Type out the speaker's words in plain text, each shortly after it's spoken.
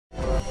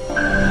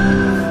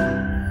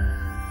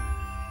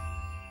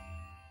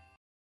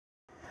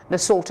The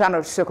Sultan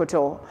of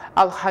Sokoto,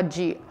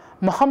 Al-Haji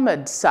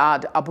Muhammad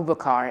Saad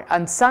Abubakar,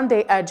 on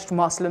Sunday urged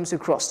Muslims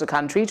across the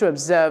country to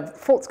observe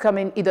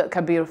forthcoming Eid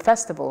al-Kabir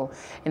festival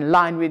in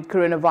line with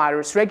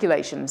coronavirus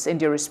regulations in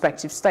their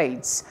respective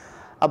states.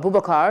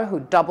 Abubakar,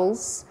 who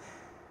doubles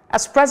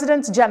as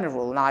President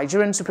General,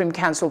 Nigerian Supreme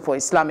Council for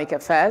Islamic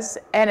Affairs,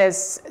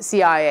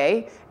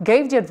 NSCIA,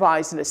 gave the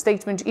advice in a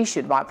statement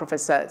issued by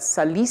Professor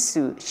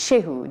Salisu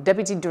Shehu,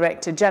 Deputy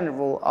Director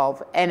General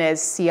of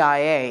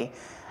NSCIA.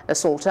 The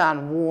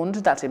Sultan warned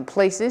that in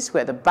places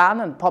where the ban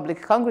on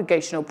public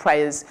congregational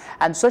prayers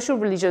and social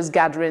religious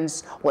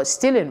gatherings was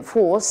still in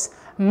force,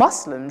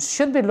 Muslims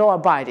should be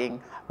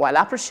law-abiding, while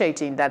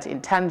appreciating that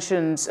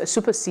intentions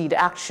supersede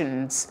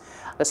actions.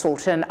 The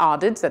Sultan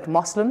added that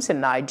Muslims in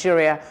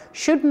Nigeria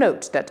should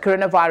note that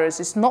coronavirus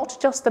is not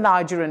just a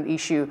Nigerian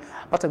issue,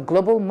 but a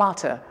global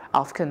matter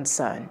of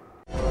concern.